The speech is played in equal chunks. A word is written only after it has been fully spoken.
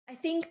I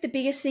think the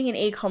biggest thing in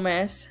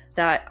e-commerce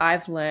that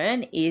I've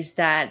learned is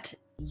that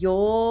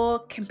your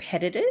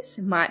competitors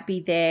might be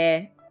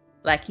there,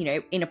 like,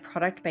 in a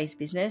product-based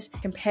business.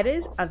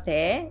 Competitors are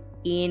there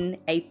in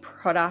a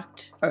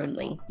product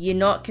only. You're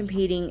not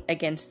competing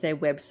against their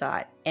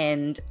website.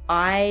 And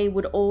I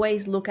would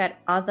always look at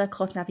other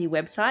cloth nappy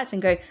websites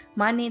and go,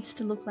 mine needs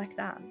to look like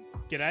that.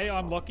 G'day,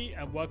 I'm Lockie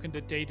and welcome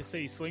to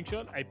D2C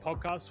Slingshot, a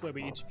podcast where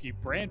we interview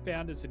brand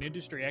founders and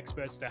industry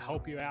experts to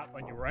help you out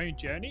on your own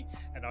journey,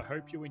 and I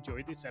hope you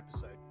enjoyed this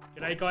episode.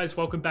 G'day guys,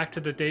 welcome back to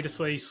the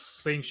D2C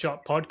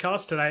Slingshot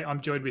podcast. Today I'm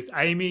joined with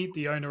Amy,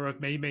 the owner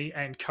of Mimi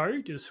 & Co.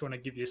 Just want to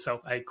give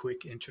yourself a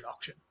quick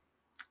introduction.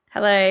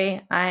 Hello,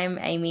 I'm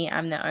Amy.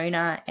 I'm the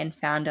owner and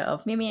founder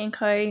of Mimi &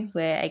 Co.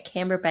 We're a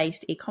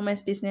Canberra-based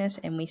e-commerce business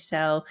and we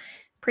sell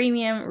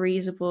premium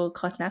reusable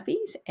cloth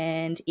nappies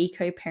and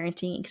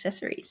eco-parenting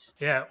accessories.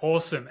 Yeah,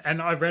 awesome.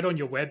 And I read on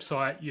your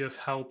website you've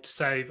helped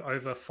save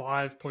over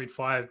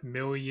 5.5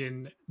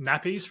 million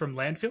nappies from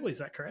landfill. Is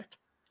that correct?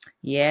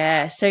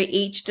 Yeah, so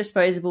each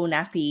disposable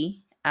nappy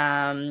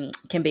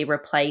can be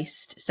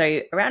replaced. So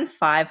around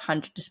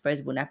 500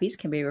 disposable nappies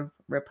can be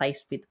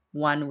replaced with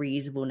one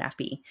reusable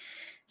nappy.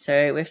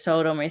 So we've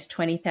sold almost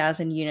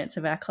 20,000 units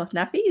of our cloth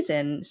nappies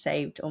and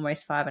saved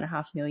almost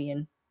 5.5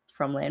 million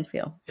from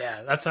landfill.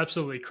 Yeah, that's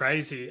absolutely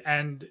crazy.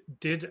 And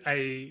did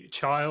a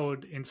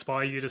child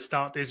inspire you to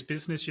start this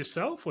business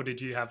yourself, or did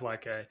you have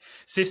like a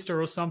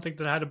sister or something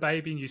that had a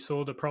baby and you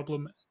saw the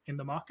problem in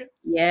the market?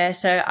 Yeah,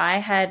 so I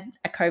had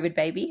a COVID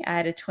baby. I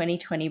had a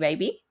 2020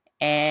 baby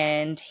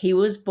and he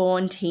was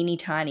born teeny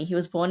tiny. He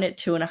was born at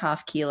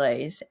 2.5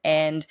 kilos.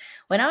 And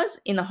when I was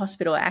in the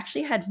hospital, I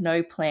actually had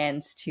no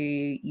plans to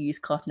use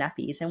cloth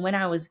nappies. And when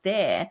I was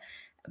there,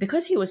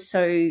 because he was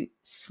so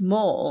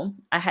small,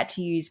 I had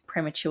to use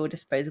premature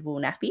disposable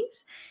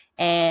nappies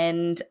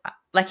and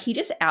like he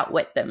just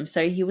outwet them.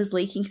 So he was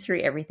leaking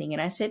through everything.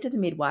 And I said to the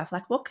midwife,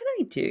 like, what can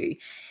I do?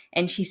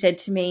 And she said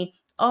to me,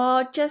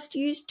 oh, just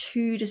use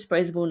 2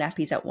 disposable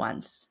nappies at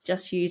once.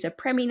 Just use a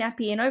preemie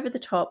nappy and over the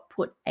top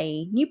put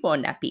a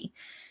newborn nappy.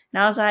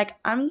 And I was like,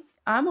 I'm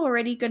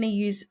already going to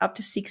use up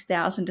to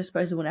 6,000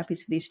 disposable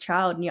nappies for this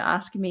child. And you're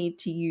asking me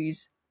to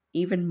use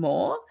even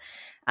more?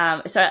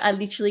 So I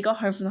literally got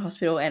home from the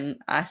hospital and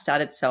I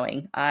started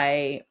sewing.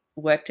 I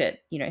worked at,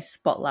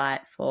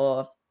 Spotlight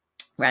for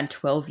around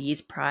 12 years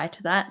prior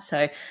to that.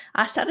 So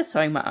I started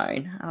sewing my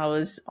own. I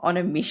was on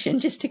a mission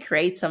just to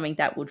create something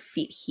that would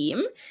fit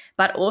him,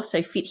 but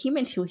also fit him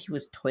until he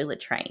was toilet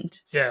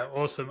trained. Yeah,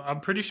 awesome. I'm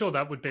pretty sure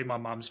that would be my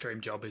mum's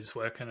dream job, is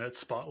working at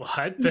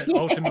Spotlight. But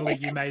ultimately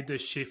you made the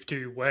shift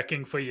to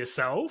working for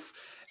yourself.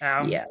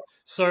 Yeah.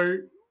 So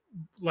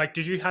like,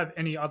 did you have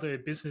any other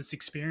business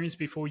experience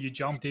before you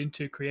jumped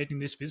into creating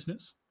this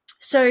business?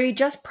 So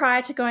just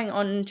prior to going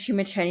on to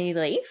maternity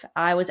leave,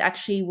 I was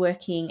actually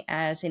working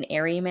as an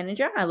area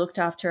manager. I looked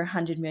after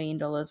 $100 million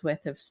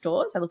worth of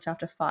stores. I looked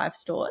after 5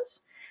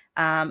 stores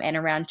and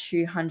around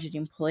 200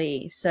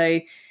 employees. So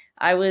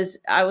I was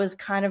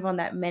kind of on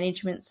that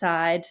management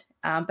side,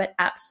 but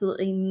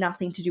absolutely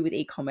nothing to do with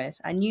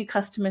e-commerce. I knew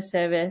customer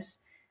service.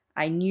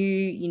 I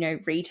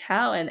knew,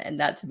 retail, and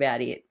that's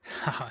about it.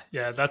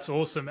 Yeah, that's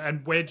awesome.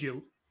 And where'd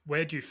you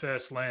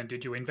first learn?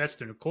 Did you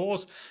invest in a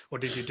course or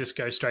did you just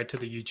go straight to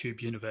the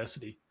YouTube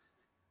University?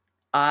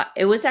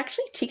 It was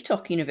actually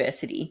TikTok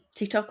University.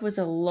 TikTok was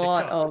a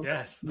lot of,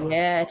 yes,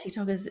 yeah,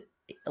 TikTok has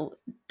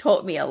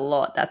taught me a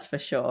lot, that's for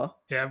sure.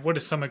 Yeah, what are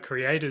some of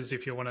creators,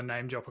 if you want to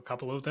name drop a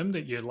couple of them,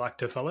 that you'd like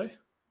to follow?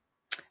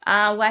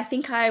 Well, I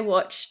think I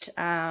watched,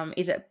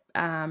 is it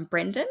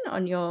Brendan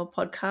on your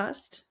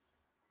podcast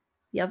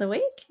the other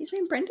week? His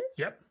name Brendan?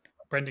 Yep,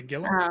 Brendan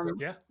Gillen.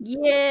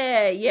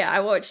 Yeah, I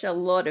watched a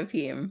lot of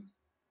him.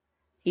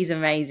 He's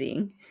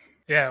amazing.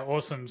 Yeah,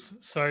 awesome.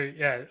 So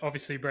yeah,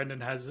 obviously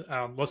Brendan has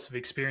lots of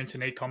experience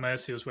in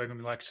e-commerce. He was working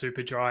with like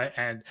Superdry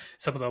and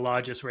some of the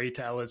largest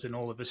retailers in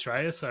all of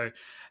Australia. So,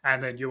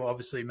 and then you're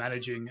obviously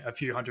managing a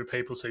few hundred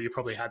people, so you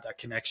probably had that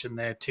connection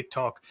there.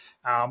 TikTok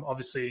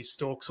obviously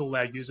stalks all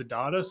our user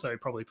data, so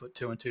probably put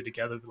 2 and 2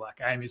 together.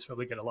 Like, Amy's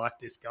probably going to like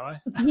this guy.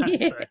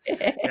 So,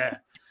 yeah.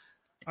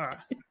 All right.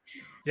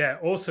 Yeah,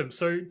 awesome.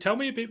 So tell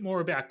me a bit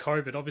more about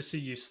COVID. Obviously,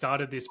 you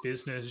started this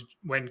business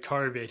when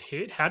COVID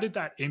hit. How did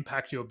that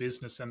impact your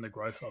business and the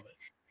growth of it?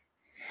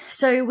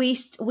 So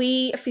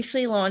we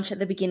officially launched at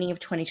the beginning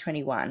of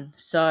 2021.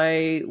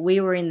 So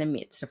we were in the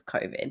midst of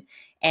COVID.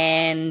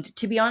 And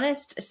to be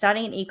honest,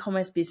 starting an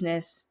e-commerce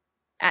business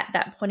at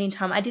that point in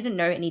time, I didn't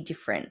know any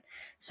different.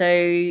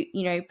 So,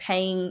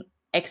 paying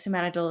X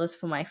amount of dollars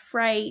for my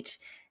freight,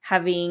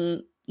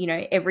 having,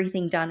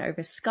 everything done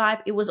over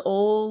Skype,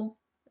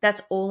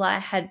 that's all I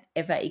had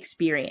ever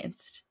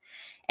experienced.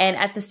 And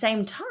at the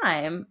same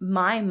time,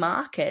 my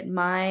market,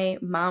 my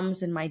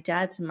mums and my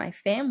dads and my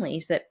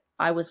families that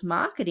I was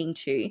marketing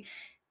to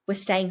were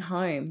staying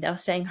home. They were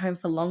staying home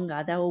for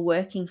longer. They were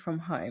working from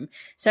home.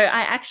 So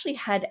I actually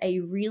had a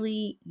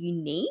really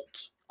unique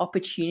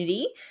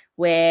opportunity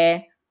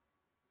where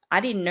I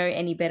didn't know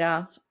any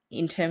better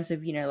in terms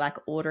of, like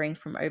ordering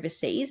from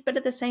overseas. But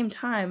at the same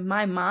time,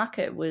 my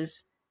market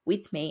was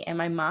with me, and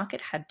my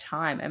market had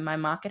time, and my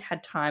market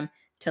had time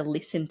to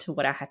listen to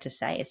what I had to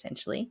say,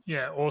 essentially.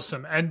 Yeah,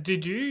 awesome. And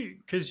did you,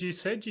 because you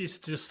said you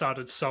just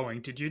started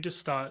sewing, did you just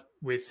start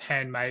with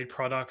handmade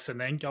products and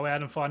then go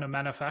out and find a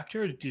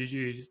manufacturer? Or did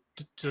you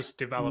just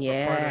develop a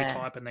Yeah.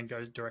 prototype and then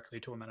go directly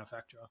to a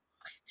manufacturer?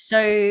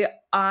 So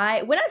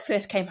when I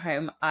first came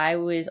home,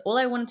 all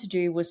I wanted to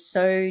do was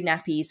sew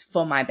nappies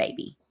for my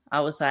baby. I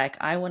was like,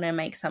 I want to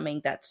make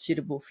something that's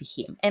suitable for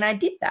him. And I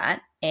did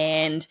that.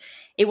 And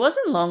it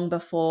wasn't long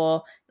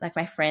before like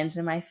my friends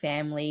and my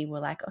family were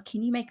like, oh,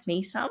 can you make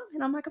me some?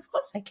 And I'm like, of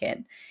course I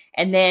can.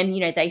 And then,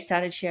 they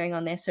started sharing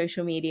on their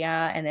social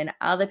media, and then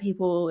other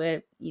people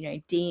were,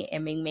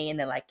 DMing me, and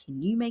they're like,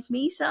 can you make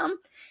me some?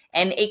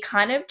 And it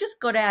kind of just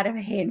got out of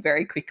hand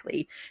very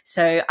quickly.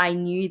 So I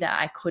knew that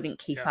I couldn't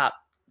keep Yeah. up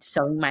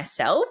sewing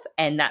myself,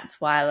 and that's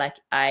why like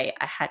I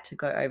had to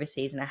go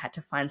overseas, and I had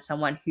to find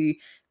someone who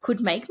could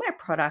make my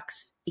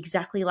products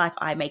exactly like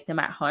I make them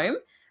at home,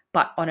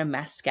 but on a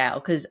mass scale,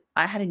 because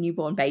I had a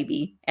newborn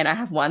baby and I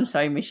have one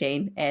sewing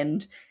machine,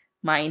 and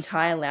my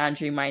entire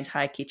lounge room, my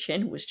entire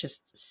kitchen was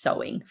just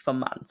sewing for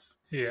months.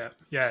 Yeah,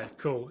 yeah,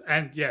 cool.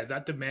 And yeah,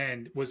 that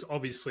demand was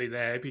obviously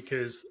there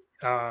because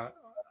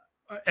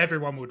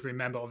everyone would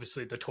remember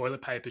obviously the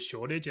toilet paper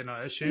shortage, and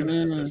I assume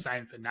it was the Mm,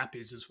 same for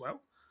nappies as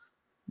well.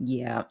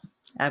 yeah,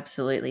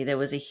 absolutely. There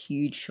was a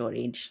huge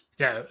shortage.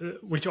 Yeah,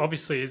 which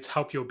obviously has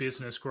helped your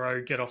business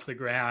grow, get off the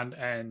ground,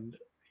 and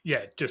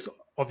yeah, just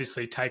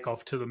obviously take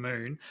off to the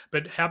moon.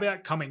 But how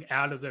about coming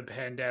out of the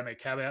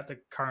pandemic? How about the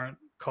current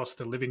cost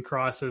of living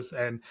crisis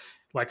and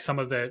like some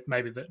of the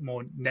maybe the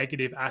more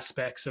negative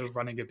aspects of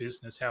running a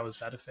business? How has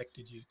that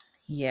affected you?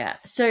 Yeah.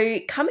 So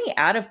coming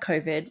out of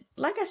COVID,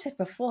 like I said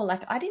before,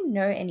 like I didn't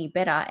know any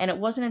better. And it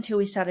wasn't until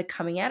we started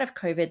coming out of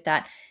COVID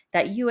that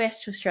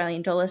US to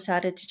Australian dollar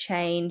started to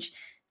change.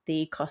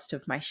 The cost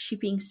of my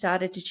shipping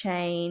started to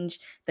change.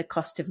 The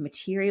cost of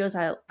materials.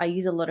 I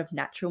use a lot of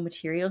natural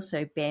materials,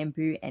 so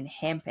bamboo and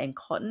hemp and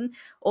cotton.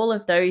 All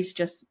of those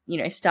just,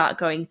 start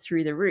going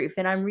through the roof.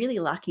 And I'm really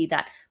lucky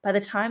that by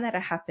the time that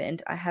it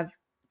happened, I have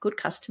good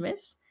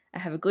customers. I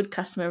have a good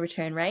customer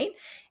return rate,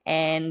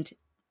 and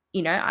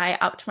I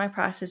upped my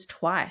prices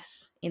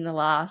twice in the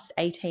last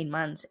 18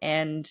 months,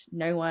 and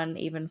no one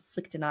even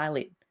flicked an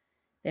eyelid.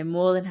 They're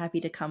more than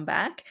happy to come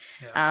back.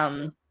 Yeah.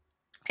 Um,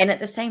 and at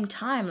the same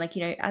time, like,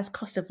 as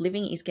cost of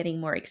living is getting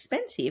more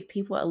expensive,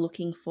 people are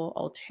looking for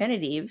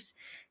alternatives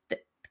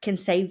that can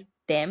save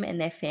them and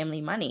their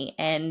family money.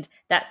 And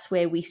that's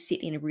where we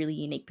sit in a really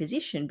unique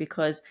position,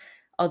 because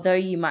although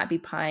you might be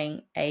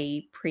buying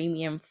a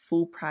premium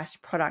full price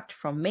product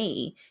from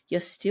me, you're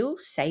still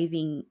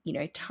saving,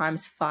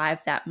 times five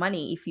that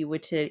money if you were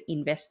to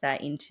invest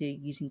that into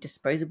using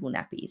disposable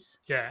nappies.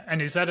 Yeah.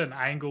 And is that an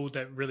angle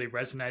that really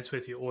resonates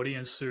with your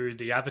audience through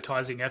the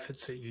advertising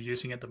efforts that you're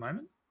using at the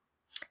moment?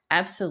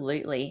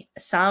 Absolutely.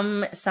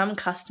 Some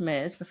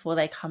customers, before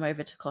they come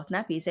over to Cloth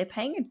Nappies, they're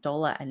paying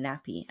 $1 a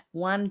nappy,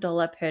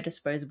 $1 per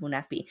disposable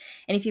nappy.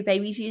 And if your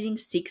baby's using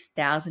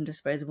 6,000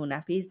 disposable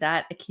nappies,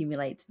 that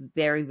accumulates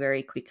very,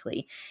 very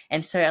quickly.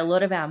 And so a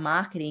lot of our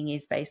marketing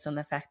is based on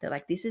the fact that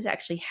like this is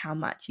actually how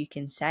much you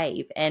can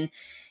save. And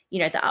the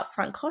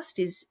upfront cost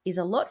is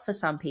a lot for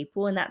some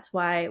people, and that's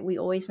why we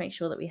always make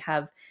sure that we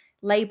have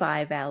lay-by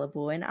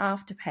available and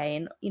afterpay,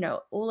 and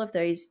all of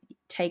those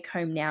take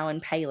home now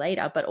and pay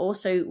later. But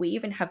also we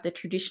even have the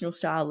traditional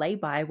style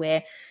lay-by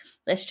where,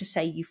 let's just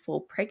say you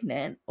fall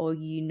pregnant, or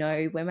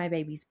when my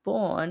baby's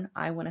born,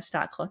 I want to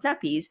start cloth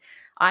nappies.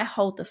 I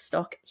hold the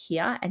stock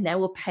here, and they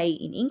will pay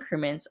in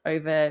increments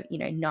over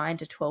 9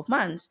 to 12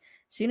 months.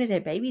 As soon as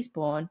their baby's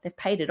born, they've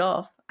paid it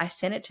off, I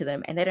send it to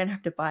them, and they don't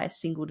have to buy a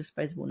single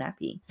disposable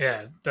nappy.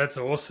 Yeah, that's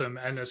awesome.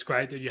 And it's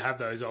great that you have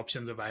those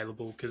options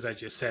available because,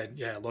 as you said,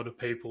 yeah, a lot of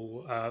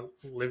people are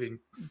living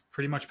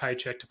pretty much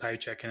paycheck to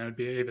paycheck, and it would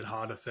be even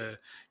harder for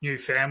new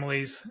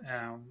families.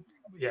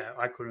 Yeah,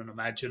 I couldn't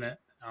imagine it.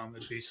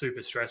 It'd be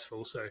super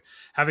stressful. So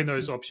having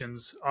those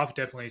options, I've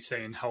definitely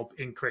seen help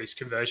increase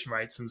conversion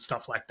rates and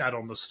stuff like that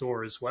on the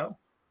store as well.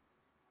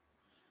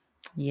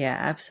 Yeah,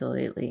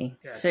 absolutely.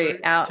 Yeah. So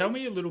So tell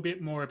me a little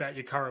bit more about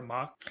your current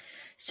market.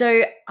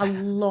 So a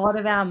lot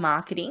of our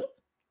marketing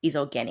is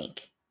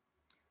organic.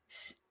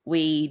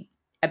 We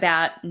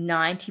About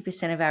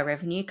 90% of our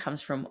revenue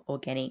comes from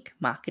organic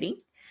marketing.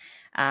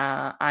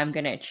 I'm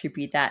going to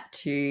attribute that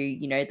to,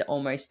 the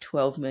almost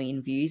 12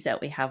 million views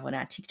that we have on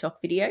our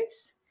TikTok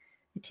videos.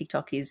 The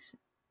TikTok is,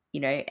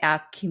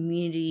 our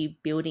community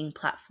building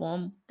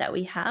platform that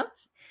we have.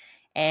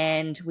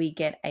 And we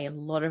get a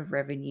lot of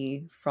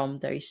revenue from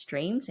those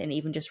streams, and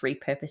even just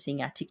repurposing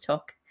our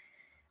TikTok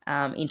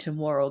into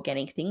more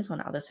organic things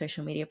on other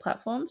social media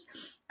platforms.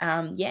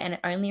 And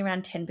only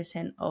around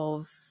 10%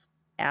 of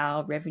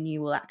our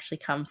revenue will actually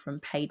come from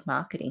paid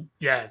marketing.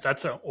 Yeah,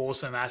 that's an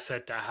awesome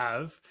asset to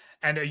have.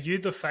 And are you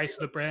the face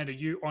of the brand? Are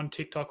you on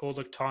TikTok all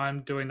the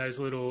time doing those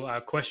little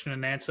question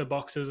and answer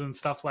boxes and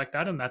stuff like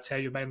that? And that's how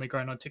you're mainly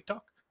growing on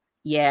TikTok?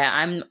 Yeah,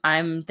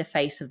 I'm the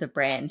face of the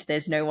brand.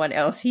 There's no one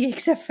else here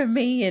except for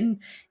me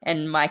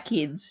and my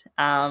kids.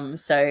 And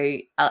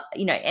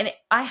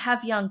I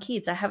have young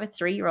kids. I have a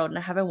 3-year-old and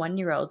I have a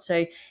 1-year-old.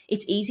 So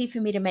it's easy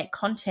for me to make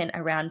content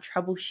around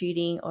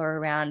troubleshooting or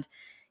around,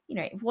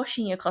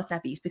 washing your cloth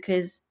nappies,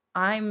 because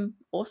I'm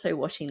also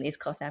washing these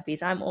cloth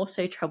nappies. I'm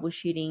also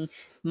troubleshooting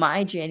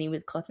my journey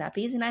with cloth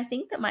nappies, and I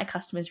think that my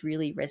customers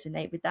really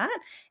resonate with that.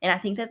 And I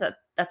think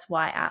that's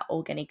why our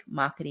organic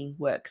marketing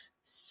works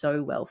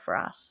so well for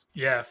us.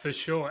 Yeah, for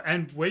sure.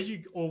 And were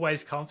you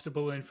always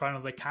comfortable in front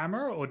of the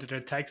camera, or did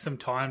it take some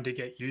time to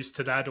get used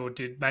to that, or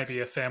did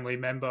maybe a family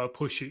member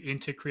push you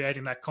into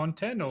creating that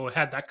content, or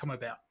how'd that come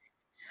about?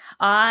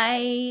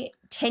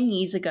 10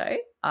 years ago,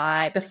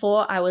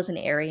 before I was an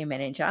area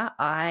manager,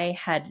 I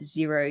had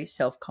zero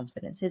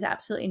self-confidence. There's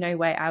absolutely no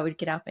way I would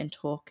get up and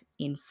talk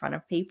in front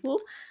of people.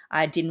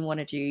 I didn't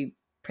want to do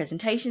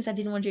presentations. I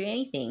didn't want to do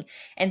anything.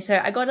 And so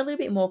I got a little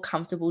bit more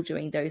comfortable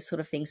doing those sort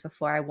of things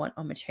before I went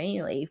on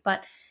maternity leave.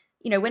 But,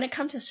 when it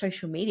comes to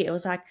social media, it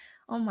was like,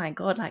 oh my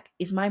God, like,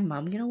 is my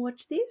mum going to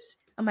watch this?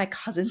 Are my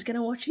cousins going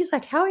to watch this?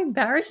 Like, how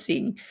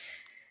embarrassing.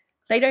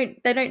 They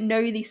don't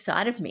know this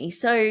side of me.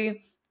 So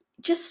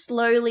just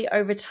slowly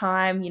over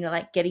time,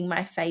 like getting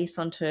my face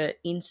onto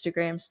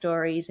Instagram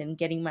stories and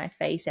getting my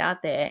face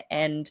out there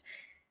and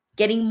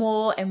getting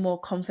more and more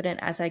confident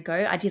as I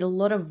go. I did a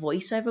lot of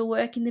voiceover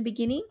work in the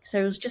beginning.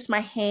 So it was just my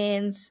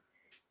hands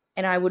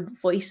and I would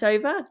voice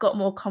over, got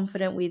more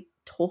confident with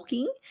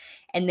talking.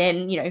 And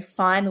then,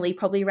 finally,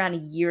 probably around a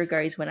year ago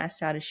is when I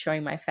started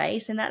showing my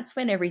face. And that's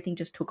when everything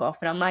just took off.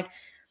 And I'm like,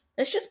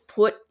 let's just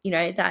put,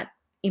 that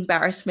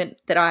embarrassment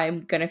that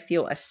I'm going to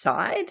feel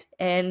aside,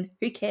 and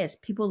who cares?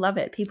 People love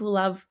it. People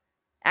love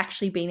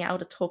actually being able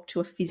to talk to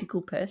a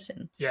physical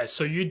person. Yeah,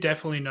 so you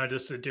definitely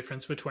notice the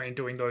difference between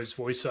doing those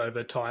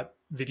voiceover type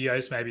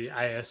videos, maybe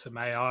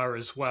ASMR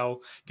as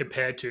well,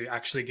 compared to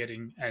actually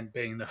getting and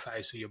being the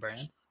face of your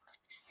brand.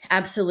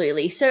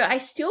 Absolutely. So I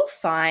still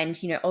find,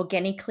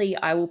 organically,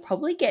 I will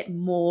probably get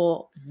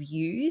more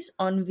views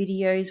on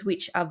videos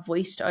which are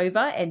voiced over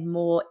and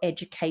more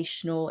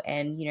educational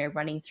and,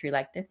 running through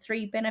like the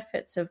 3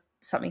 benefits of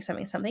something,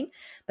 something, something.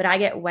 But I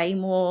get way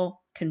more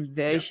Yep.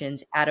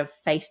 conversions out of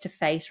face to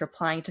face,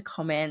 replying to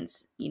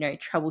comments,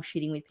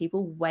 troubleshooting with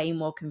people, way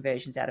more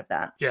conversions out of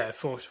that. Yeah,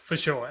 for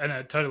sure. And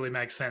it totally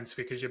makes sense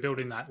because you're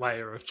building that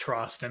layer of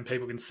trust and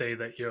people can see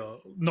that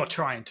you're not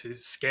trying to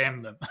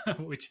scam them,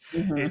 which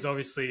Mhm. is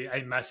obviously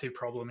a massive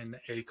problem in the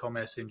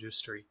e-commerce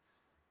industry.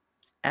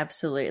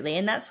 Absolutely.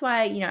 And that's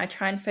why, I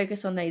try and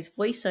focus on those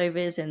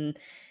voiceovers and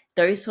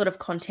those sort of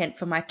content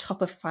for my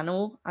top of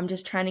funnel. I'm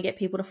just trying to get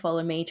people to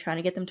follow me, trying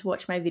to get them to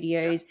watch my Yeah.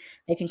 videos.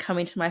 They can come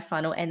into my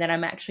funnel. And then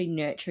I'm actually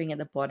nurturing at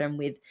the bottom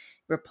with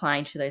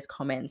replying to those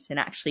comments and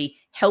actually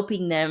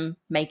helping them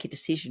make a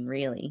decision,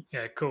 really.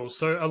 Yeah, cool.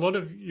 So a lot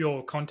of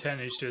your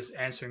content is just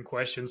answering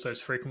questions,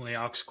 those frequently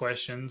asked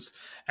questions.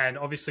 And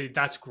obviously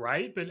that's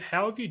great, but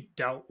how have you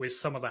dealt with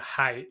some of the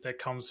hate that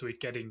comes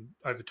with getting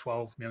over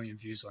 12 million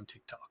views on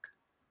TikTok?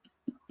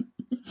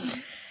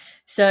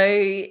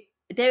 So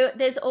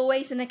there's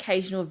always an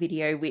occasional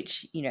video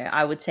which,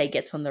 I would say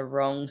gets on the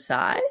wrong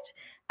side.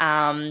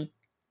 Um,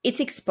 it's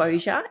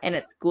exposure and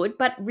it's good,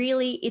 but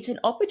really it's an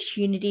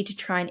opportunity to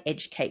try and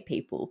educate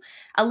people.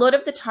 A lot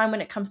of the time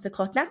when it comes to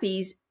cloth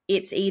nappies,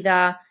 it's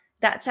either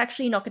that's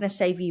actually not going to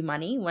save you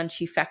money once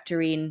you factor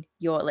in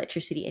your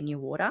electricity and your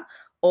water,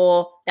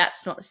 or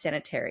that's not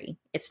sanitary.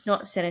 It's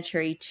not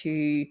sanitary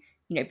to,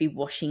 be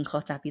washing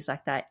cloth nappies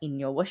like that in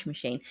your washing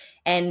machine.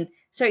 And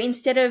so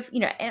instead of,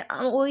 and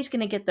I'm always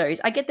going to get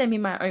those. I get them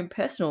in my own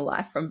personal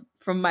life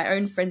from my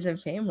own friends and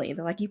family.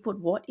 They're like, "You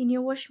put what in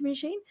your washing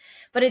machine?"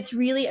 But it's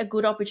really a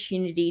good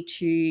opportunity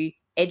to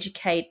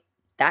educate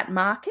that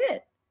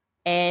market.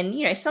 And,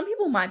 some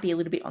people might be a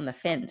little bit on the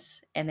fence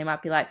and they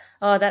might be like,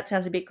 "Oh, that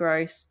sounds a bit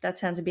gross. That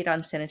sounds a bit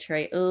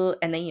unsanitary." Ugh.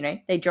 And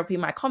then, they drop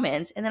in my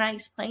comments and then I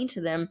explain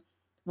to them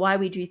why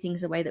we do things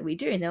the way that we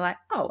do. And they're like,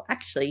 "Oh,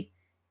 actually,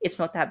 it's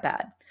not that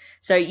bad."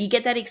 So you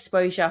get that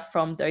exposure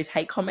from those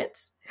hate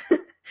comments,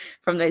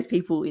 from those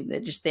people in there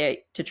just there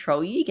to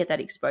troll you. You get that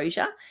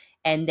exposure,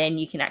 and then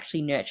you can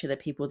actually nurture the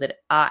people that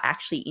are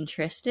actually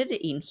interested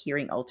in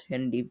hearing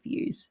alternative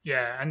views.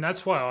 Yeah, and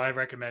that's why I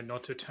recommend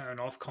not to turn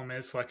off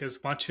comments. Like,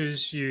 as much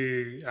as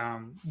you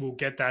will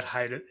get that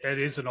hate, it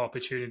is an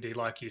opportunity,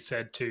 like you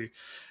said, to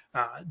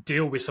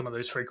deal with some of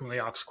those frequently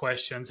asked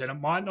questions. And it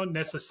might not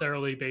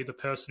necessarily be the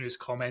person who's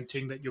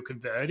commenting that you're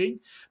converting,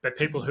 but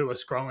people who are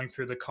scrolling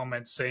through the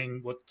comments,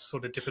 seeing what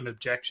sort of different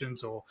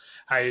objections, or,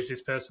 hey, is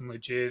this person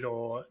legit,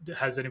 or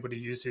has anybody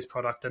used this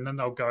product? And then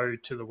they'll go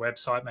to the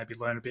website, maybe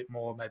learn a bit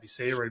more, maybe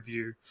see a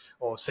review,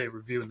 or see a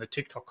review in the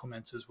TikTok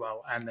comments as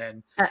well. And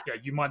then, yeah,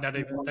 they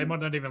might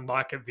not even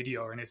like a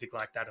video or anything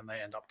like that, and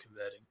they end up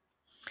converting.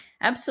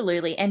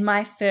 Absolutely. And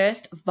my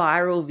first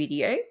viral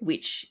video,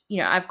 which,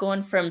 I've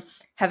gone from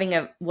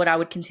having what I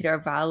would consider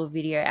a viral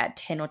video at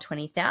 10 or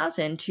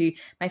 20,000 to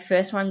my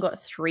first one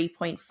got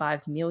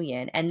 3.5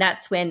 million. And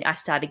that's when I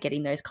started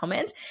getting those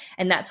comments.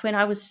 And that's when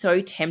I was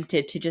so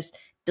tempted to just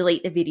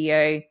delete the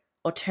video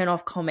or turn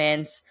off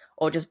comments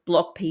or just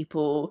block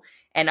people.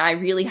 And I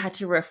really had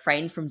to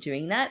refrain from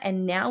doing that.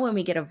 And now when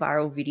we get a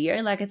viral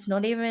video, like it's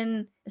not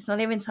even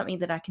something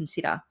that I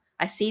consider.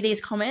 I see these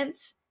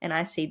comments and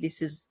I see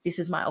this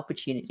is my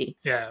opportunity.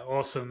 Yeah,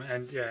 awesome.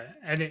 And yeah,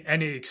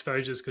 any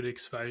exposure is good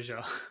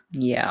exposure.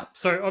 Yeah.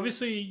 So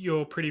obviously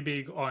you're pretty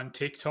big on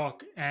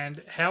TikTok,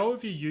 and how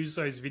have you used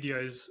those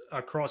videos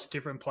across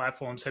different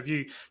platforms? Have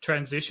you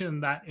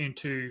transitioned that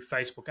into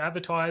Facebook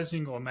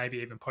advertising, or maybe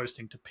even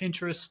posting to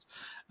Pinterest,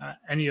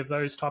 any of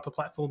those type of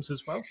platforms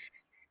as well?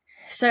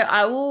 So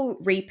I will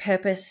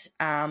repurpose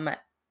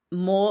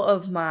more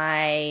of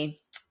my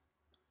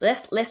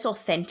less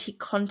authentic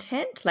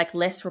content, like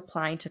less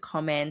replying to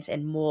comments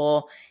and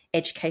more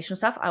educational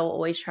stuff. I will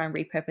always try and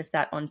repurpose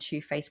that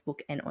onto Facebook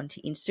and onto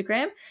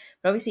Instagram.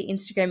 But obviously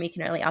Instagram, you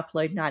can only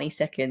upload 90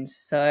 seconds.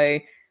 So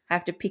I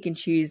have to pick and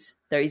choose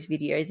those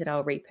videos that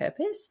I'll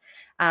repurpose.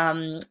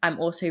 I'm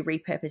also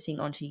repurposing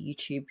onto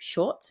YouTube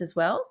Shorts as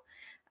well.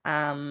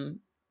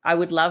 I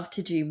would love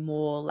to do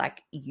more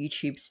like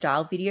YouTube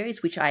style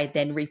videos, which I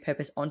then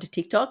repurpose onto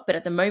TikTok. But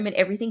at the moment,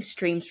 everything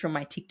streams from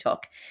my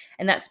TikTok.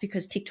 And that's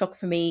because TikTok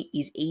for me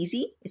is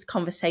easy, it's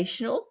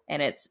conversational,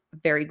 and it's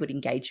very good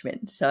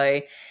engagement.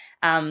 So,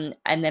 and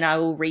then I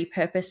will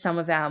repurpose some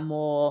of our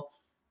more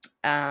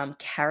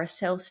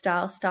carousel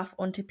style stuff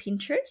onto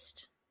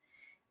Pinterest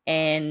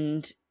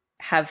and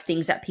have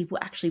things that people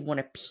actually want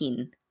to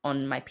pin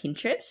on my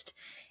Pinterest.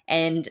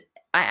 And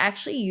I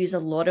actually use a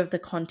lot of the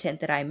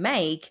content that I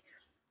make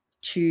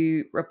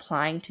to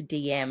replying to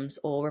DMs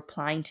or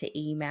replying to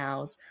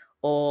emails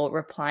or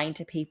replying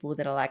to people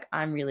that are like,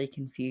 I'm really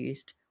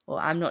confused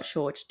or I'm not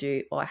sure what to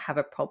do or I have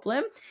a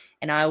problem.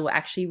 And I will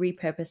actually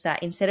repurpose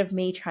that instead of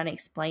me trying to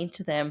explain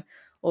to them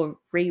or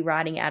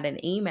rewriting out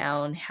an email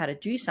on how to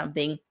do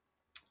something.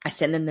 I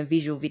send them the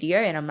visual video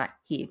and I'm like,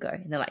 here you go.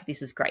 And they're like,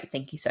 this is great.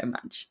 Thank you so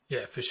much.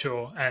 Yeah, for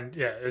sure. And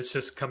yeah, it's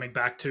just coming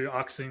back to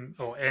asking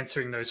or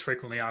answering those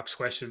frequently asked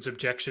questions,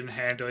 objection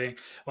handling.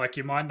 Like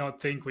you might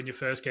not think when you're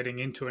first getting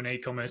into an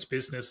e-commerce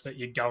business that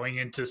you're going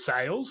into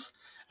sales.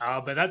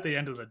 But at the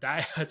end of the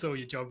day, that's all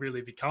your job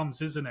really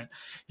becomes, isn't it?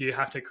 You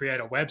have to create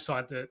a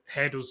website that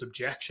handles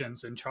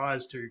objections and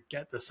tries to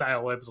get the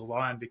sale over the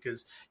line,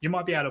 because you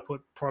might be able to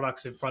put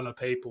products in front of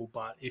people,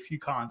 but if you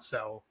can't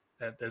sell,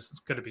 there's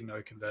going to be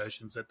no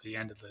conversions at the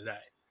end of the day.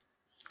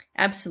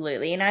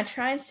 Absolutely. And I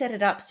try and set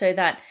it up so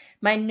that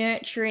my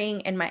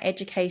nurturing and my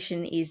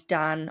education is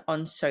done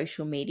on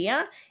social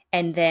media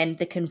and then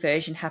the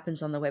conversion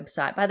happens on the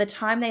website. By the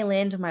time they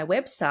land on my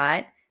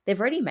website, they've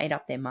already made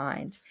up their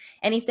mind.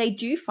 And if they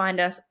do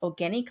find us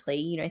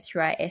organically,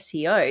 through our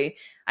SEO,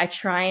 I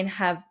try and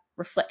have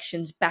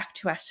reflections back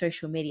to our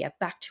social media,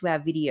 back to our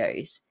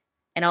videos.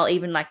 And I'll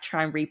even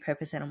try and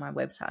repurpose it on my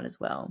website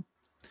as well.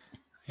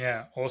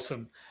 Yeah,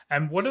 awesome.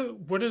 And what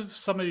are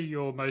some of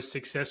your most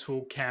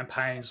successful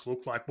campaigns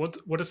look like?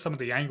 What are some of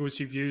the angles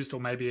you've used,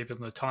 or maybe even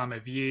the time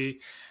of year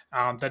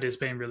that has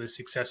been really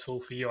successful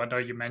for you? I know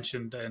you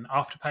mentioned an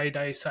Afterpay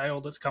Day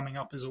sale that's coming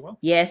up as well.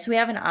 Yeah, so we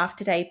have an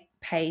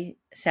Afterpay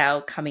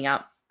sale coming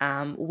up.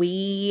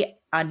 We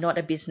are not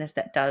a business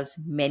that does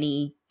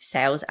many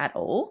sales at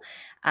all.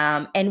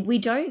 And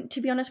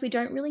to be honest, we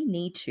don't really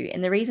need to.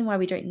 And the reason why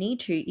we don't need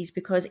to is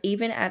because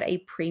even at a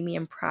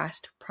premium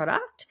priced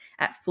product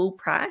at full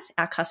price,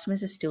 our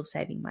customers are still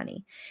saving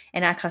money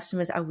and our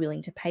customers are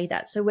willing to pay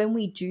that. So when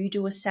we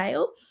do a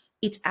sale,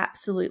 it's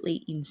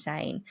absolutely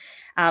insane.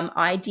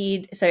 I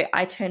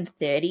turned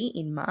 30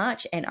 in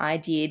March and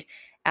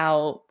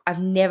I've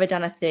never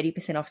done a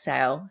 30% off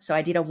sale. So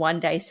I did a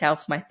 1-day sale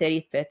for my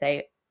 30th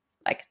birthday,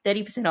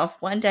 30% off,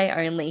 1 day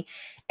only.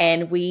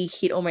 And we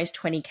hit almost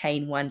 20K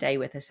in 1 day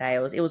worth of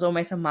sales. It was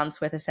almost a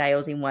month's worth of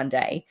sales in 1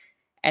 day.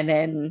 And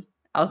then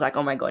I was like,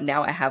 oh my God,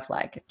 now I have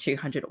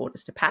 200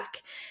 orders to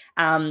pack.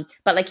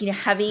 But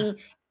having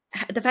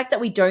the fact that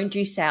we don't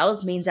do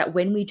sales means that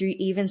when we do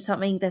even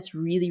something that's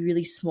really,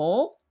 really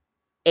small,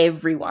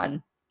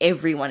 everyone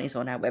is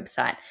on our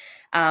website.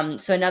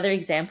 So another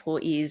example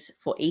is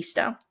for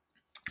Easter.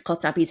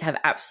 Cloth nappies have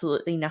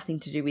absolutely nothing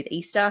to do with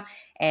Easter.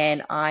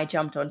 And I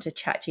jumped onto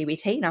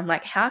ChatGPT and I'm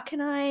like, how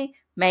can I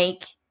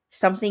make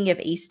something of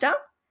Easter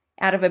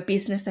out of a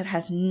business that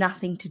has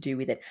nothing to do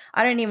with it?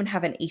 I don't even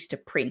have an Easter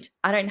print.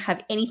 I don't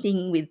have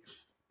anything with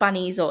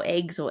bunnies or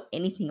eggs or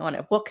anything on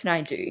it. What can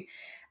I do?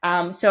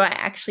 So I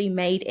actually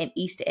made an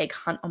Easter egg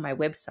hunt on my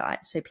website.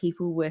 So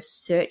people were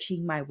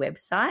searching my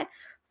website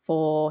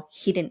for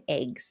hidden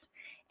eggs.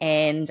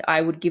 And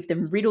I would give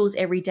them riddles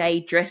every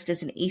day dressed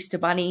as an Easter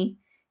bunny.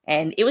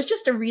 And it was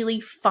just a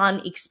really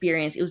fun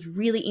experience. It was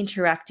really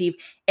interactive.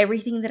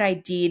 Everything that I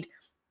did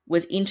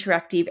was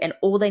interactive, and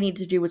all they needed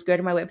to do was go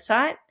to my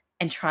website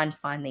and try and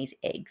find these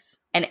eggs.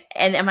 And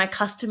my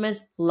customers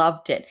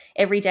loved it.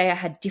 Every day I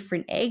had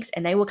different eggs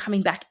and they were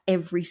coming back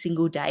every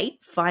single day,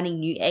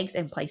 finding new eggs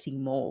and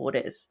placing more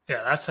orders.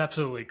 Yeah, that's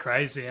absolutely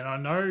crazy. And I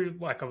know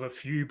of a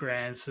few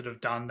brands that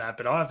have done that,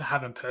 but I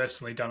haven't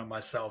personally done it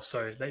myself.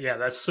 So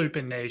that's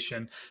super niche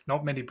and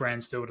not many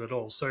brands do it at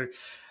all. So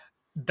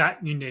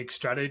that unique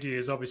strategy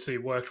has obviously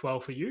worked well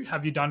for you.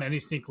 Have you done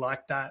anything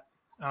like that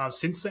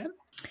since then?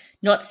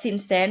 not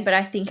since then, but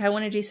I think I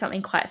want to do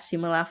something quite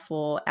similar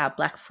for our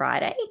Black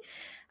Friday.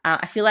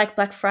 I feel like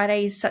Black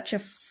Friday is such a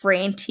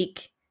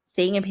frantic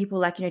thing, and people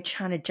like,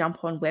 trying to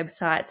jump on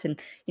websites and,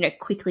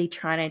 quickly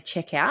trying to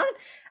check out.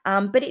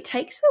 But it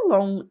takes a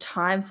long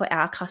time for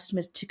our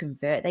customers to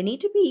convert. They need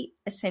to be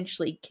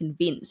essentially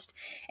convinced.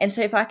 And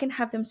so if I can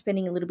have them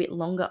spending a little bit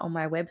longer on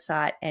my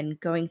website and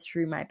going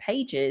through my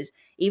pages,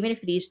 even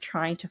if it is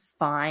trying to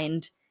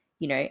find,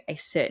 a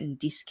certain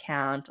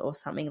discount or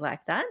something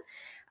like that,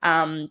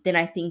 then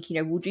I think,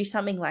 we'll do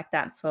something like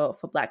that for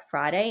Black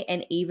Friday,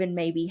 and even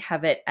maybe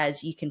have it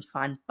as you can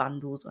find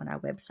bundles on our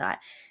website.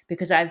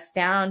 Because I've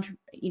found,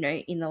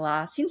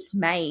 since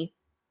May,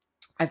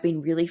 I've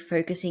been really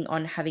focusing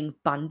on having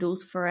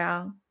bundles for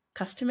our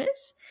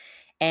customers,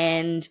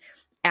 and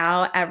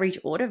our average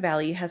order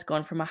value has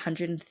gone from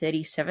 $137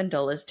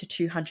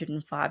 to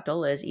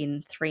 $205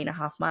 in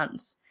 3.5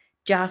 months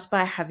just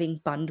by having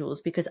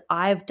bundles, because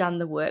I've done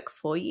the work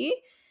for you.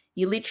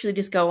 You literally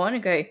just go on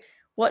and go,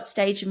 what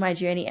stage of my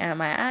journey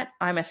am I at?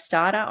 I'm a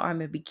starter,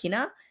 I'm a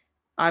beginner.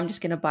 I'm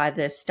just going to buy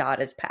the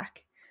starters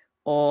pack.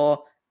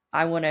 Or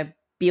I want to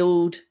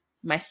build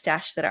my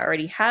stash that I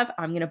already have.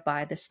 I'm going to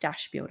buy the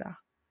stash builder.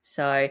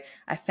 So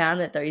I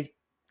found that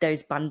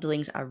those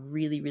bundlings are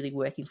really, really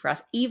working for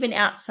us, even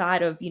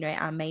outside of,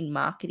 our main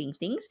marketing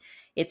things.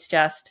 It's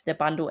just the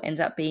bundle ends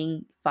up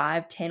being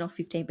 5, 10 or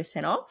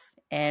 15% off,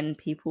 and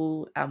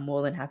people are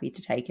more than happy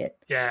to take it.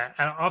 Yeah,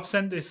 and I've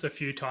said this a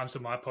few times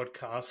on my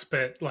podcast,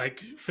 but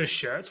like for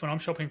shirts, when I'm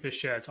shopping for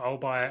shirts, I'll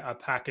buy a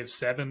pack of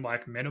 7,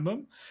 like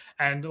minimum.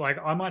 And like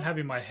I might have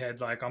in my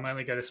head, like I'm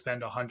only going to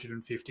spend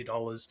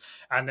 $150.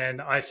 And then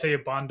I see a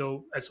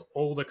bundle, it's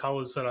all the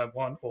colors that I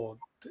want, or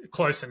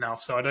close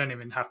enough, so I don't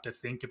even have to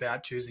think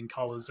about choosing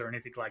colors or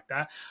anything like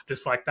that.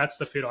 Just like, that's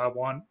the fit I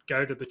want.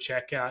 Go to the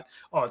checkout.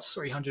 Oh, it's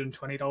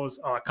 $320.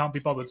 Oh, I can't be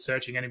bothered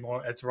searching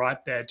anymore. It's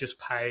right there. Just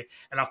pay.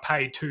 And I've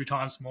paid 2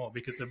 times more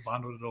because they've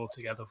bundled it all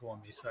together for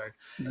me. So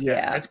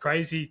yeah, it's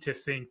crazy to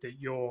think that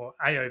your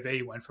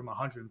AOV went from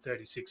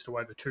 $136 to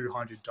over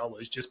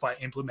 $200 just by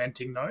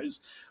implementing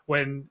those,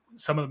 when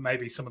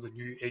maybe some of the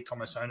new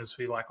e-commerce owners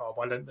will be like, oh,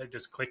 why don't they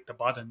just click the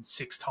button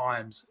 6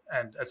 times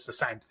and it's the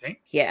same thing?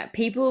 Yeah,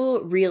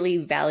 people really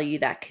value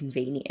that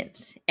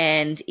convenience.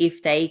 And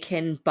if they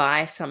can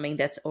buy something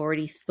that's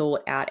already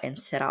thought out and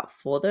set up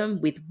for them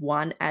with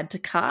one add to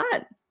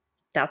cart,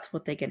 that's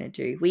what they're going to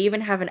do. We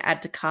even have an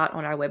add to cart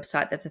on our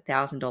website that's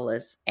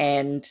 $1,000,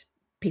 and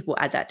people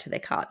add that to their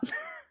cart.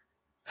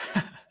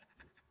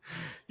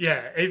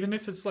 Yeah, even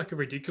if it's like a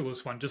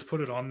ridiculous one, just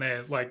put it on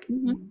there. Like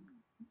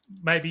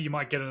maybe you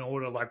might get an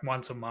order like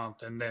once a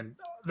month, and then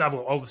that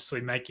will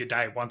obviously make your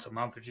day once a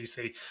month if you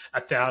see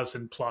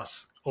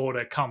 1,000+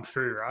 order come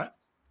through, right?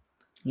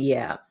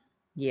 Yeah.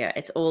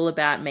 It's all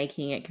about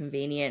making it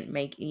convenient,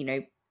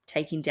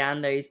 taking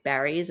down those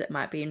barriers that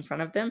might be in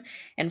front of them.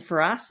 And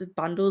for us,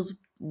 bundles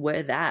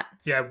were that.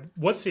 Yeah.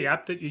 What's the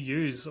app that you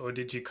use, or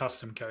did you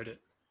custom code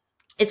it?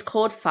 It's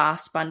called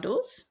Fast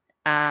Bundles.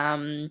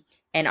 And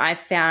I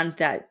found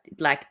that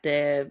like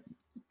the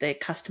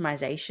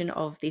customization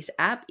of this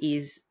app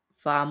is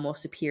far more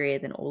superior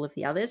than all of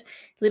the others. A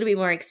little bit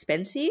more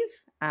expensive,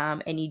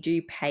 and you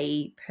do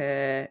pay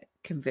per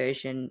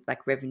conversion,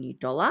 like revenue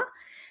dollar.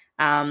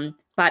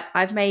 But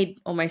I've made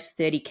almost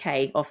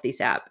 30K off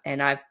this app,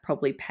 and I've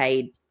probably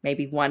paid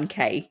maybe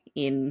 1K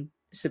in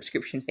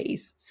subscription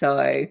fees.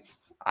 So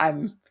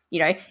I'm,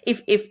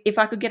 if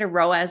I could get a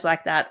ROAS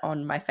like that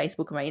on my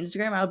Facebook or my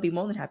Instagram, I would be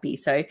more than happy.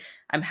 So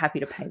I'm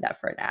happy to pay that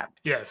for an app.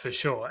 Yeah, for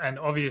sure. And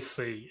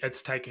obviously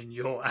it's taken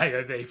your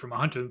AOV from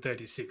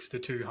 $136 to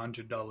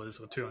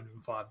 $200 or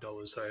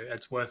 $205. So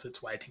it's worth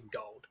its weight in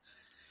gold.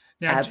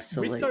 Now,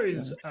 Absolutely. With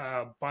those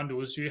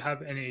bundles, do you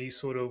have any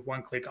sort of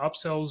one-click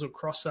upsells or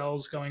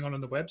cross-sells going on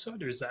the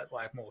website, or is that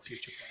like more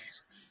future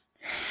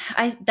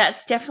plans?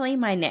 That's definitely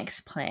my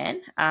next plan.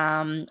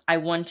 I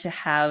want to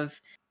have,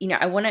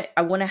 I want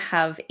to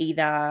have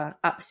either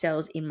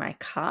upsells in my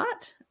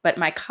cart, but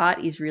my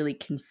cart is really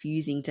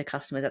confusing to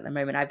customers at the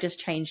moment. I've just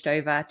changed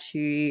over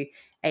to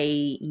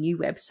a new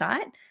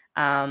website.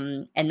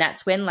 And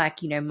that's when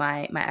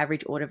my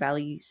average order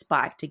value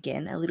spiked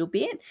again a little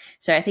bit.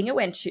 So I think it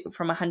went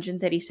from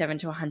 $137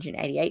 to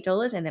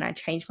 $188, and then I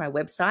changed my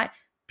website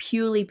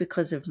purely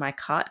because of my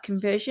cart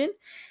conversion.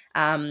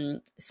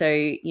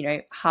 So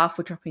half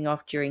were dropping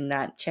off during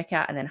that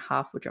checkout, and then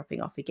half were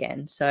dropping off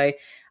again. So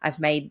I've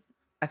made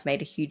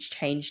a huge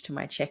change to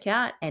my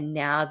checkout, and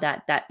now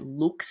that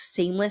looks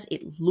seamless,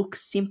 it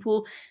looks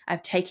simple.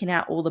 I've taken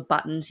out all the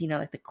buttons,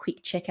 like the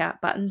quick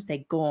checkout buttons, they're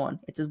gone.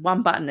 It's just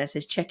one button that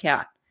says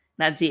checkout.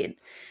 That's it.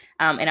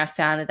 And I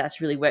found that that's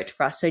really worked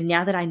for us. So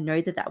now that I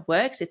know that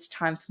works, it's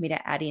time for me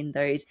to add in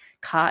those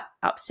cart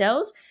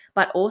upsells,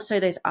 but also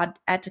those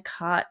add to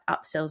cart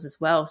upsells as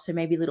well. So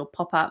maybe a little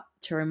pop-up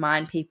to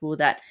remind people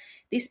that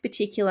this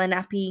particular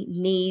nappy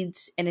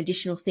needs an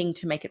additional thing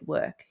to make it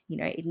work.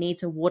 It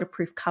needs a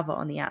waterproof cover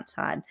on the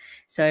outside.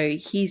 So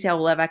here's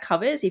all of our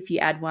covers. If you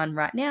add one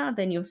right now,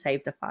 then you'll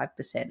save the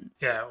 5%.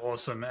 Yeah,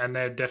 awesome. And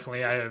they're definitely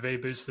AOV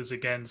boosters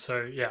again.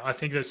 So yeah, I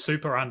think it's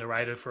super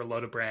underrated for a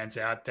lot of brands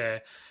out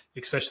there.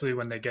 especially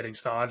when they're getting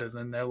started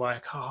and they're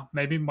like, oh,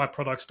 maybe my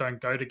products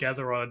don't go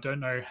together or I don't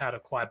know how to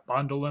quite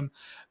bundle them.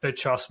 But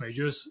trust me,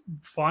 just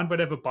find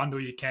whatever bundle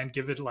you can,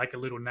 give it like a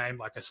little name,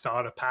 like a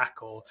starter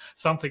pack or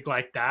something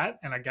like that.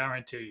 And I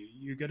guarantee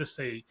you're going to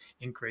see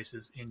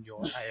increases in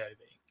your AOV.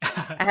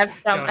 I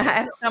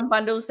have some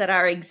bundles that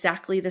are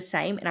exactly the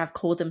same and I've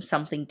called them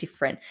something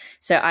different.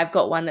 So I've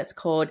got one that's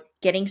called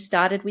Getting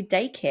Started with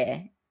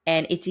Daycare,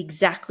 and it's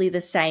exactly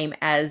the same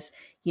as,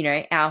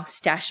 our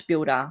Stash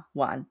Builder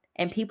one.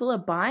 And people are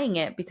buying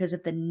it because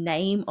of the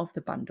name of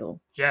the bundle.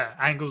 Yeah,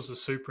 angles are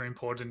super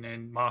important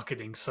in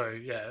marketing. So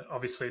yeah,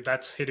 obviously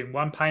that's hitting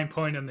one pain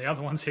point and the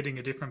other one's hitting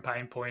a different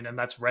pain point, and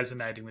that's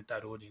resonating with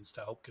that audience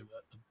to help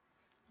convert them.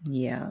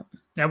 Yeah.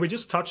 Now, we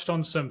just touched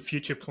on some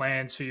future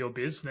plans for your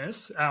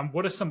business.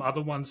 What are some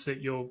other ones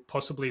that you're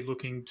possibly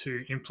looking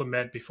to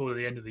implement before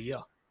the end of the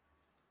year?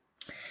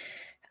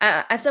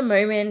 At the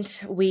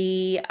moment,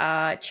 we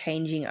are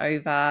changing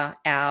over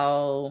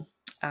our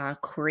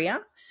courier.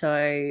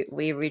 So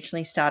we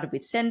originally started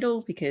with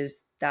Sendle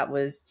because that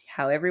was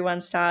how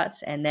everyone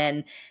starts. And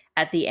then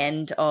at the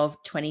end of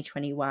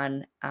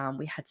 2021,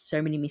 we had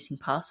so many missing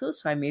parcels.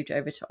 So I moved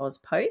over to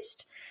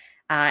AusPost.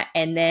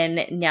 And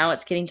then now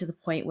it's getting to the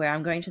point where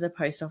I'm going to the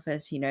post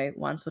office,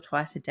 once or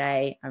twice a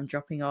day. I'm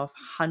dropping off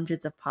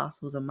hundreds of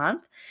parcels a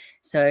month.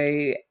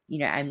 So,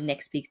 our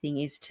next big thing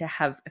is to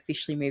have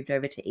officially moved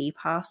over to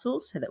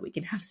eParcel so that we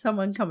can have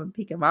someone come and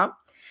pick them up.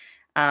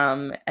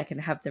 I can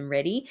have them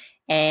ready,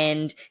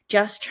 and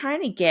just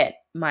trying to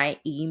get my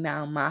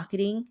email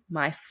marketing,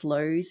 my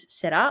flows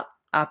set up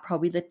are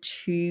probably the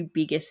two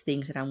biggest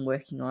things that I'm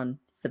working on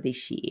for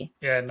this year.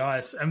 Yeah,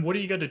 nice. And what are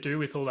you going to do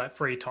with all that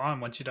free time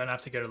once you don't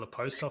have to go to the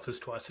post office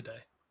twice a day?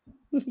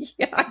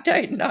 Yeah, I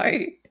don't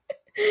know.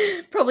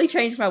 Probably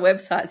change my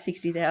website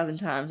 60,000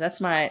 times. That's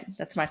my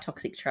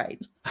toxic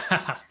trait.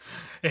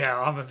 Yeah,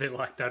 I'm a bit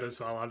like that as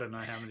well. I don't know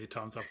how many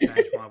times I've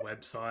changed my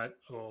website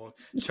or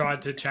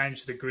tried to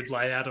change the good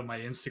layout of my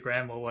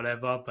Instagram or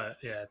whatever. But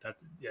yeah,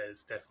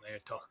 it's definitely a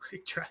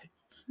toxic trait.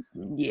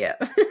 Yeah.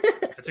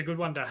 It's a good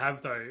one to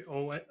have, though.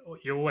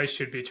 You always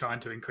should be trying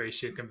to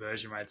increase your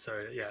conversion rate.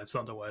 So yeah, it's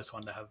not the worst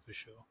one to have for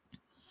sure.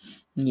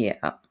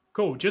 Yeah.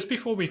 Cool. Just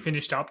before we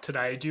finished up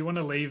today, do you want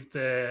to leave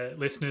the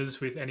listeners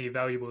with any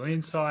valuable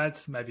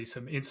insights, maybe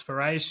some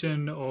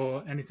inspiration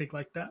or anything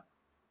like that?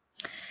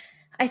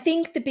 I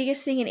think the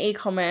biggest thing in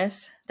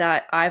e-commerce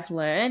that I've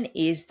learned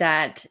is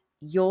that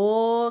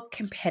your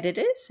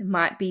competitors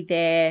might be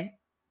there,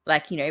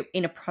 like,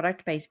 in a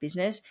product-based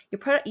business,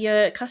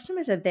 your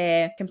customers are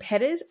there,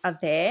 competitors are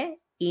there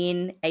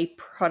in a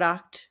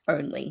product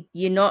only.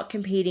 You're not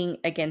competing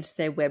against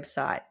their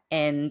website.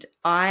 And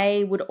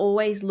I would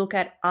always look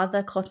at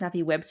other Cloth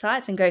Nappy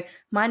websites and go,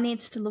 mine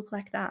needs to look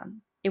like that.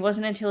 It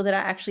wasn't until that I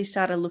actually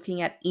started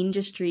looking at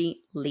industry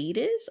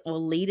leaders or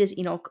leaders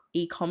in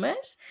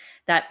e-commerce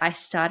that I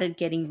started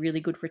getting really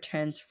good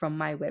returns from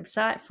my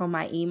website, from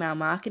my email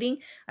marketing.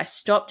 I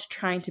stopped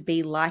trying to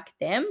be like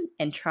them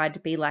and tried to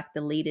be like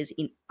the leaders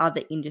in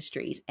other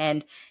industries.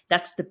 And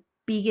that's the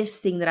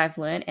biggest thing that I've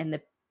learned, and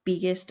the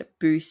biggest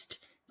boost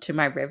to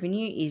my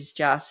revenue is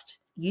just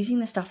using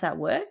the stuff that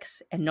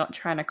works and not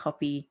trying to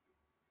copy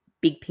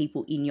big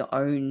people in your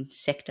own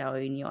sector or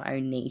in your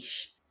own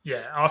niche.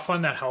 Yeah, I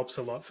find that helps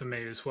a lot for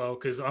me as well,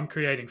 because I'm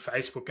creating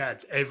Facebook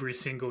ads every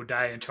single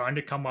day, and trying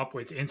to come up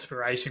with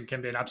inspiration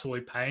can be an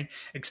absolute pain,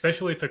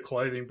 especially for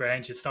clothing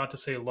brands. You start to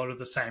see a lot of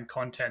the same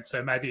content.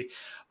 So maybe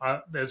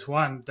there's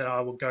one that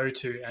I will go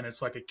to and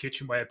it's like a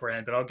kitchenware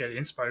brand, but I'll get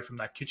inspo from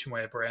that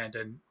kitchenware brand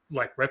and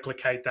like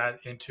replicate that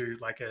into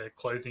like a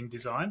clothing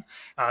design.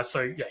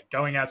 So yeah,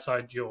 going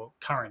outside your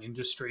current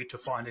industry to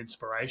find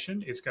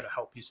inspiration is going to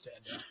help you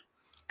stand out.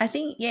 I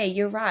think, yeah,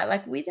 you're right.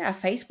 Like with our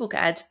Facebook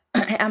ads,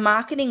 our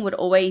marketing would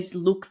always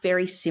look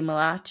very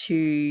similar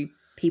to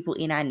people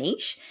in our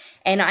niche.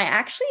 And I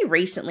actually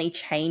recently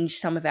changed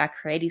some of our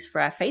creatives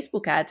for our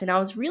Facebook ads, and I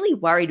was really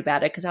worried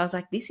about it because I was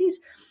like, this is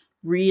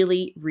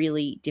really,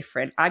 really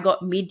different. I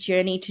got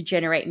Midjourney to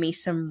generate me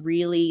some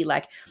really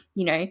like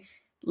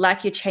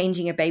you're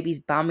changing a baby's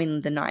bum in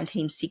the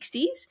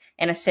 1960s,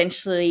 and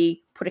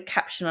essentially put a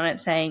caption on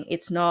it saying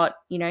it's not,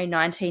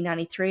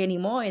 1993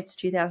 anymore, it's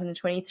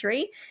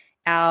 2023.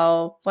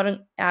 Our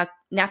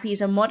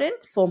nappies are modern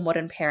for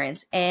modern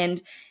parents,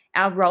 and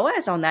our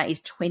ROAS on that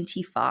is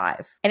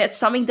 25. And it's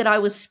something that I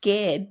was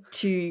scared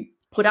to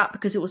put up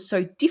because it was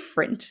so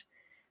different.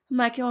 I'm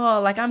like,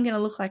 I'm going to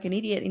look like an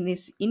idiot in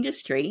this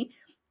industry.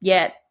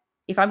 Yet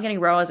if I'm getting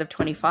ROAS of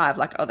 25,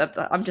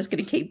 I'm just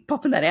going to keep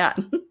popping that out.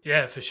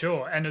 Yeah, for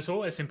sure. And it's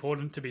always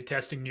important to be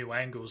testing new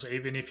angles,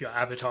 even if your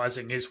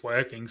advertising is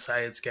working.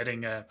 Say it's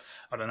getting a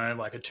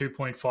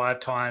 2.5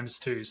 times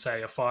to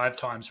say a 5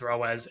 times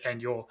ROAS,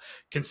 and you're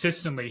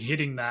consistently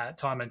hitting that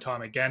time and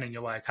time again, and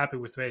you're like happy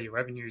with where your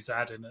revenue's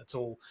at, and it's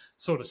all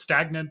sort of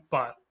stagnant,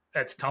 but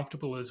it's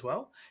comfortable as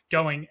well.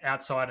 Going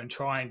outside and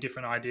trying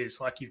different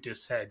ideas, like you've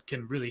just said,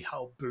 can really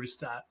help boost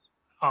that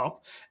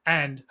up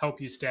and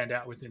help you stand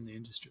out within the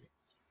industry.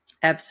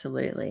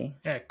 Absolutely.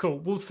 Yeah, cool.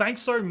 Well,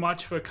 thanks so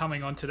much for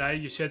coming on today.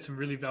 You shared some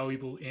really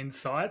valuable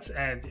insights,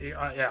 and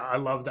I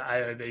love the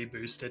AOV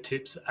booster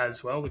tips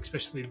as well,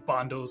 especially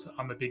bundles.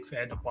 I'm a big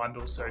fan of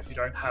bundles, so if you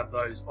don't have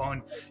those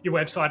on your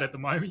website at the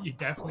moment, you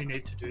definitely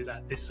need to do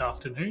that this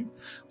afternoon,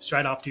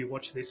 straight after you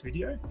watch this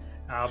video.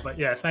 But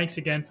yeah, thanks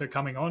again for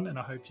coming on, and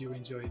I hope you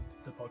enjoyed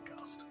the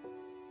podcast.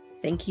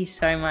 Thank you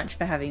so much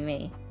for having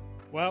me.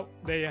 Well,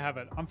 there you have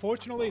it.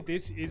 Unfortunately,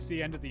 this is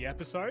the end of the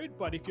episode,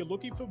 but if you're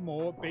looking for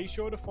more, be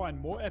sure to find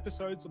more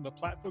episodes on the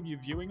platform you're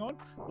viewing on,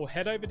 or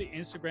head over to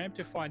Instagram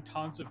to find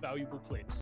tons of valuable clips.